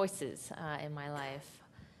made choices in my life.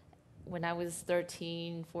 When I was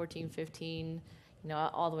 13, 14, 15,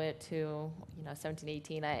 all the way up to 17,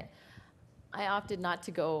 18, I opted not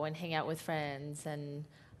to go and hang out with friends and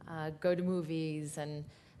go to movies and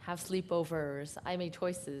have sleepovers. I made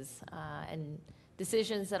choices and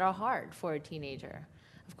decisions that are hard for a teenager.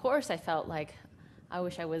 Of course, I felt like I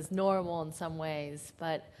wish I was normal in some ways,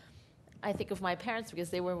 but I think of my parents because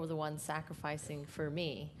they were the ones sacrificing for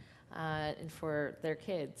me and for their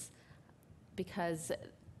kids, because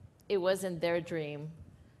it wasn't their dream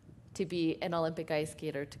to be an Olympic ice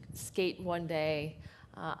skater, to skate one day,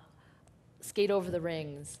 skate over the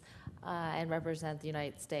rings, and represent the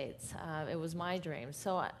United States. It was my dream.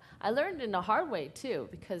 So I learned in a hard way, too,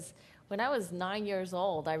 because when I was 9 years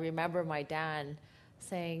old, I remember my dad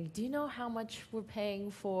saying, do you know how much we're paying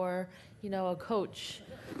for, a coach?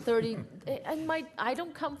 30, and I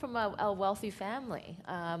don't come from a wealthy family.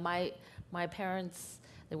 My parents,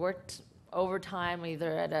 they worked overtime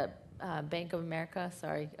either at a Bank of America,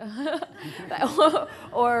 sorry,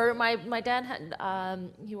 or my dad had,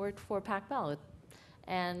 he worked for Pac Bell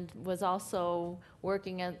and was also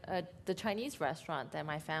working at the Chinese restaurant that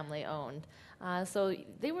my family owned. So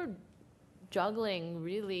they were juggling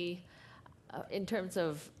really in terms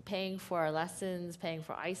of paying for our lessons, paying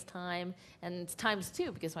for ice time, and times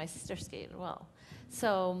two because my sister skated well.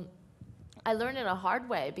 So I learned in a hard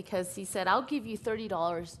way because he said, I'll give you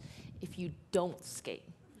 $30 if you don't skate.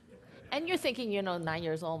 And you're thinking, 9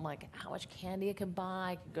 years old, I'm like, how much candy I can buy,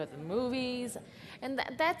 I can go to the movies. And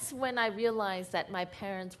that's when I realized that my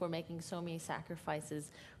parents were making so many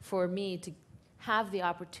sacrifices for me to have the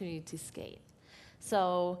opportunity to skate.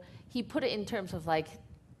 So he put it in terms of like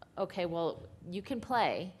okay, well, you can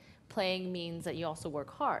play. Playing means that you also work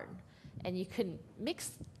hard, and you can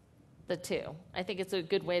mix the two. I think it's a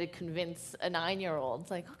good way to convince a 9-year-old.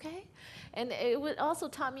 It's like, okay. And also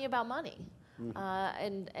taught me about money.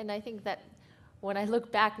 And I think that when I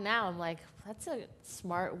look back now, I'm like, that's a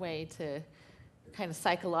smart way to kind of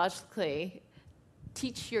psychologically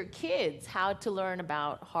teach your kids how to learn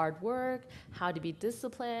about hard work, how to be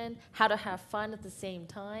disciplined, how to have fun at the same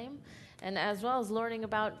time, and as well as learning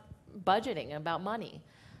about budgeting, about money.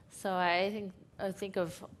 So I think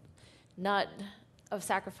of not of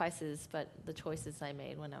sacrifices, but the choices I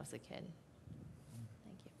made when I was a kid.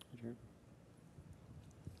 Thank you.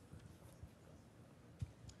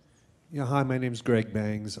 Yeah, hi, my name's Greg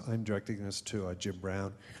Bangs. I'm directing this to Jim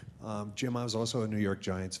Brown. Jim, I was also a New York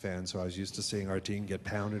Giants fan, so I was used to seeing our team get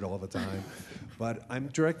pounded all the time. But I'm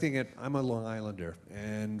directing it, I'm a Long Islander.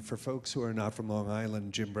 And for folks who are not from Long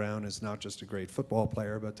Island, Jim Brown is not just a great football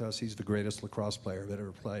player, but to us, he's the greatest lacrosse player that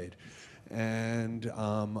ever played. And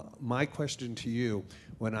my question to you,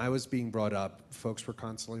 when I was being brought up, folks were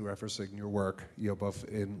constantly referencing your work, both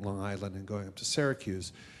in Long Island and going up to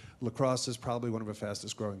Syracuse. Lacrosse is probably one of the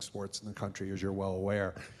fastest growing sports in the country, as you're well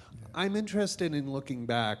aware. I'm interested in looking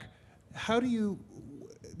back. How do you,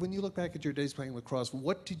 when you look back at your days playing lacrosse,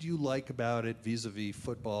 what did you like about it vis-a-vis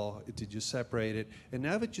football? Did you separate it? And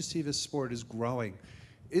now that you see this sport is growing,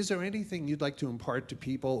 is there anything you'd like to impart to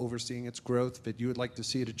people overseeing its growth that you would like to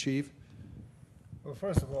see it achieve? Well,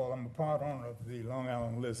 first of all, I'm a part owner of the Long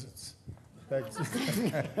Island Lizards. So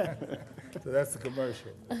that's the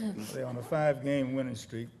commercial. They're on a 5-game winning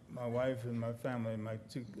streak. My wife and my family,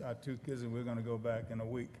 our two kids, and we're going to go back in a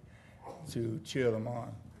week to cheer them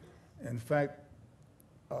on. In fact,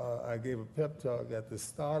 I gave a pep talk at the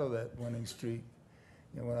start of that winning streak.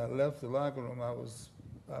 And when I left the locker room, I was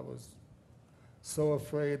so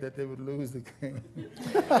afraid that they would lose the game.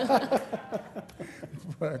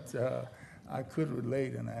 But I could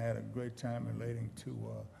relate, and I had a great time relating to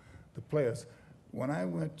the players. When I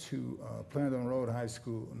went to Clarendon Road High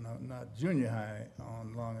School, not junior high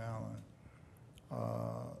on Long Island,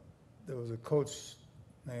 there was a coach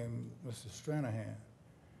named Mr. Stranahan,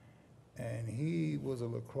 and he was a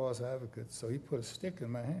lacrosse advocate, so he put a stick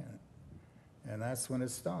in my hand, and that's when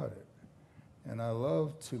it started. And I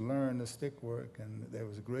loved to learn the stick work, and there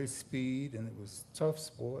was great speed, and it was a tough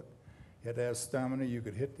sport. You had to have stamina. You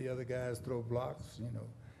could hit the other guys, throw blocks,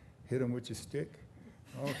 hit them with your stick,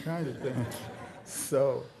 all kinds of things.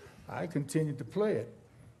 So I continued to play it.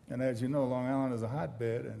 And as you know, Long Island is a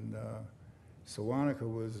hotbed, and Sewanaka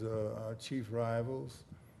was our chief rivals.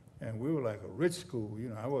 And we were like a rich school.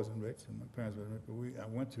 I wasn't rich, and my parents weren't rich, but I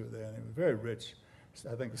went to it there, and it was very rich.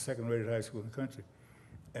 I think the second-rated high school in the country.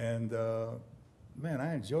 And man,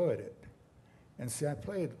 I enjoyed it. And see, I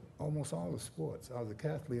played almost all the sports. I was a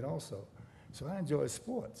cathlete also. So I enjoyed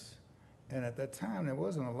sports. And at that time, there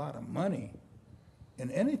wasn't a lot of money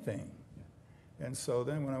in anything. And so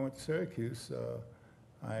then when I went to Syracuse,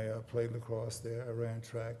 I played lacrosse there. I ran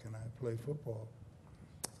track, and I played football.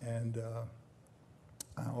 And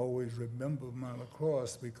I always remember my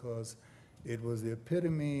lacrosse because it was the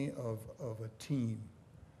epitome of a team.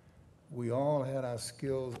 We all had our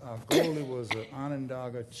skills. Our goalie was an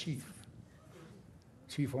Onondaga chief,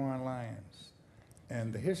 Chief Oran Lyons.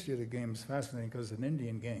 And the history of the game is fascinating because it's an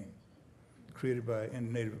Indian game created by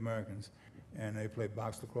Native Americans. And they played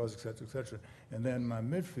box lacrosse, et cetera, et cetera. And then my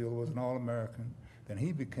midfield was an All-American. Then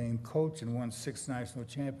he became coach and won 6 national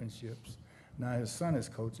championships. Now his son is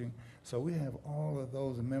coaching. So we have all of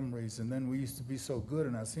those memories. And then we used to be so good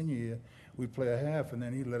in our senior year, we'd play a half, and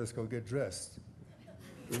then he'd let us go get dressed.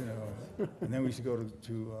 And then we used to go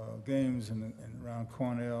to games and around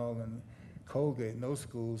Cornell and Colgate and those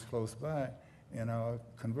schools close by in our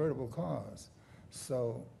convertible cars.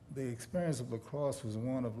 So the experience of lacrosse was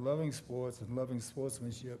one of loving sports and loving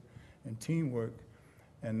sportsmanship and teamwork.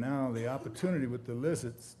 And now the opportunity with the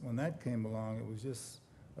Lizards, when that came along, it was just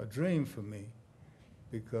a dream for me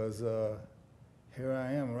because here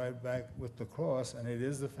I am right back with lacrosse, and it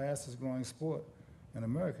is the fastest growing sport in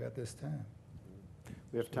America at this time.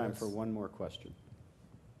 We have time for one more question.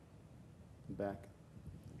 Back.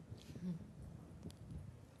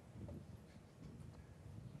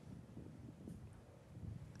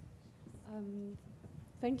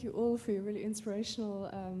 Thank you all for your really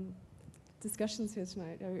inspirational discussions here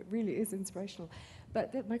tonight. It really is inspirational.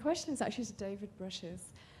 But my question is actually to David Breashears.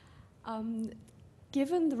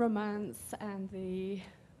 Given the romance and the,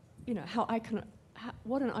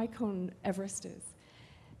 what an icon Everest is,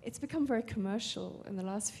 it's become very commercial in the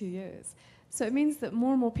last few years. So it means that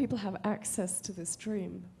more and more people have access to this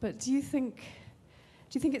dream. But do you think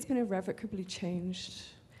it's been irrevocably changed?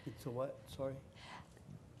 It's a what? Sorry?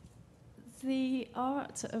 The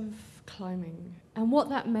art of climbing and what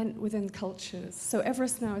that meant within cultures. So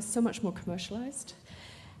Everest now is so much more commercialized,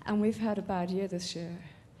 and we've had a bad year this year.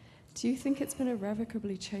 Do you think it's been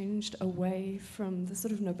irrevocably changed away from the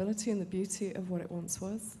sort of nobility and the beauty of what it once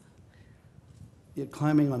was? Yeah,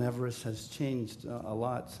 climbing on Everest has changed a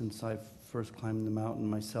lot since I first climbed the mountain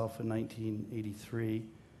myself in 1983.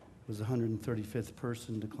 Was the 135th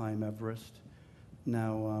person to climb Everest.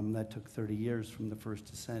 Now, that took 30 years from the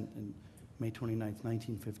first ascent in May 29th,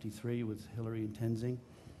 1953 with Hillary and Tenzing.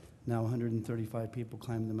 Now 135 people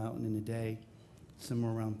climbed the mountain in a day.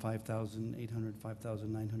 Somewhere around 5,800,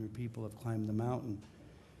 5,900 people have climbed the mountain.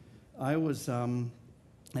 I was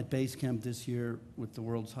at base camp this year with the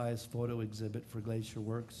world's highest photo exhibit for Glacier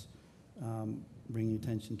Works, bringing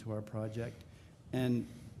attention to our project. And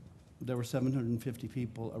there were 750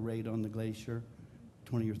 people arrayed on the glacier,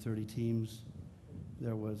 20 or 30 teams.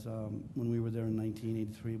 There was, when we were there in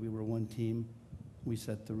 1983, we were one team. We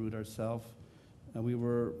set the route ourselves. We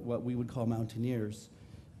were what we would call mountaineers.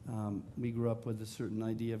 We grew up with a certain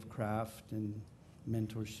idea of craft and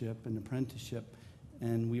mentorship and apprenticeship,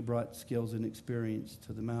 and we brought skills and experience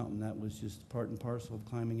to the mountain. That was just part and parcel of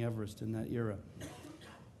climbing Everest in that era.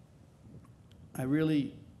 I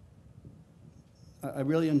really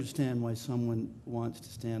understand why someone wants to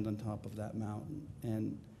stand on top of that mountain,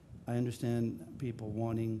 and I understand people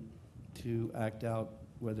wanting to act out,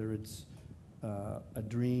 whether it's a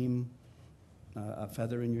dream, a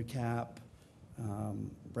feather in your cap,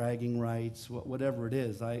 bragging rights, whatever it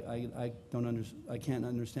is. I can't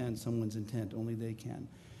understand someone's intent. Only they can.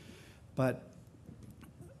 But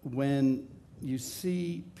when you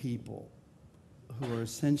see people who are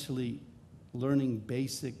essentially learning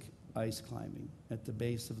basic ice climbing at the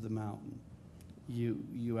base of the mountain,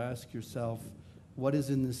 you ask yourself, what is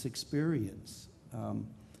in this experience?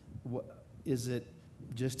 Is it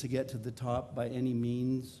just to get to the top by any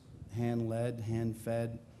means, hand-led,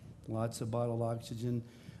 hand-fed, lots of bottled oxygen?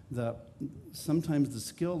 Sometimes the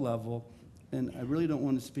skill level, and I really don't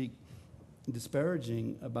want to speak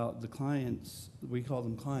disparaging about the clients. We call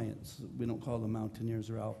them clients. We don't call them mountaineers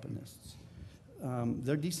or alpinists.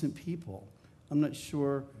 They're decent people. I'm not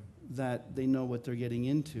sure that they know what they're getting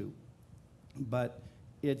into, but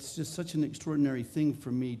it's just such an extraordinary thing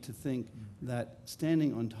for me to think that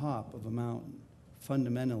standing on top of a mountain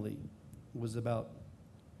fundamentally was about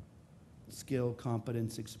skill,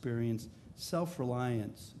 competence, experience,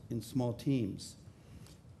 self-reliance in small teams.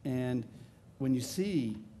 And when you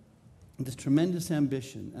see this tremendous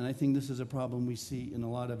ambition, and I think this is a problem we see in a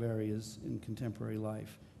lot of areas in contemporary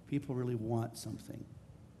life, people really want something.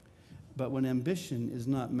 But when ambition is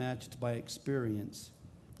not matched by experience,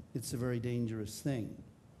 it's a very dangerous thing.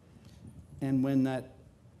 And when that,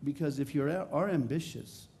 because if you are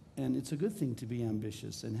ambitious, and it's a good thing to be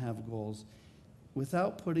ambitious and have goals,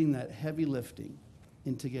 without putting that heavy lifting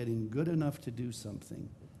into getting good enough to do something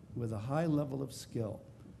with a high level of skill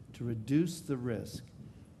to reduce the risk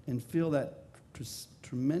and feel that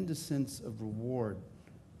tremendous sense of reward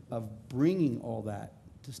of bringing all that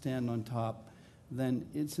to stand on top, then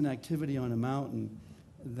it's an activity on a mountain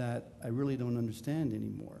that I really don't understand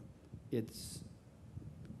anymore. It's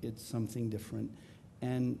something different,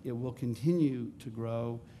 and it will continue to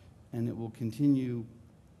grow, and it will continue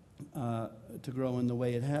to grow in the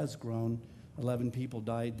way it has grown. 11 people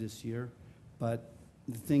died this year, but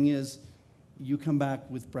the thing is, you come back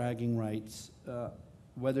with bragging rights,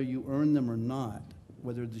 whether you earn them or not,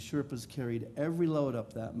 whether the Sherpas carried every load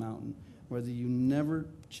up that mountain, whether you never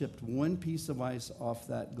chipped one piece of ice off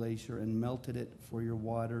that glacier and melted it for your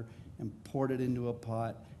water and poured it into a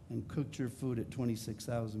pot and cooked your food at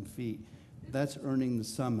 26,000 feet. That's earning the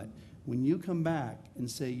summit. When you come back and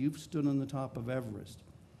say you've stood on the top of Everest,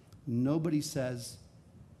 nobody says,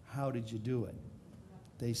 how did you do it?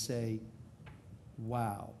 They say,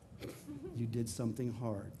 wow, you did something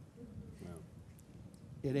hard. Wow.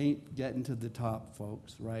 It ain't getting to the top,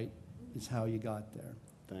 folks, right? It's how you got there.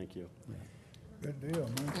 Thank you. Yeah. Good deal,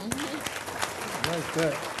 man. Right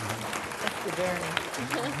there. That's the journey.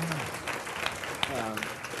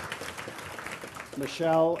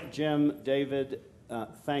 Michelle, Jim, David,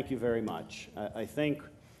 thank you very much. I think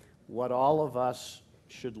what all of us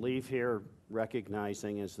should leave here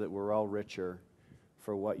recognizing is that we're all richer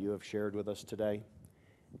for what you have shared with us today.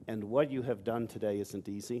 And what you have done today isn't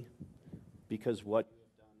easy, because what you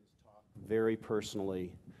have done is talk very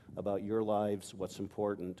personally about your lives, what's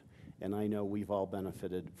important, and I know we've all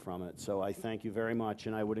benefited from it. So I thank you very much,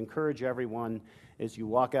 and I would encourage everyone, as you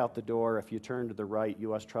walk out the door, if you turn to the right,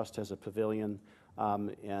 U.S. Trust has a pavilion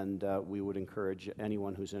and we would encourage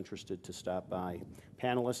anyone who's interested to stop by.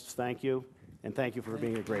 Panelists, thank you, and thank you for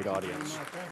being a great audience.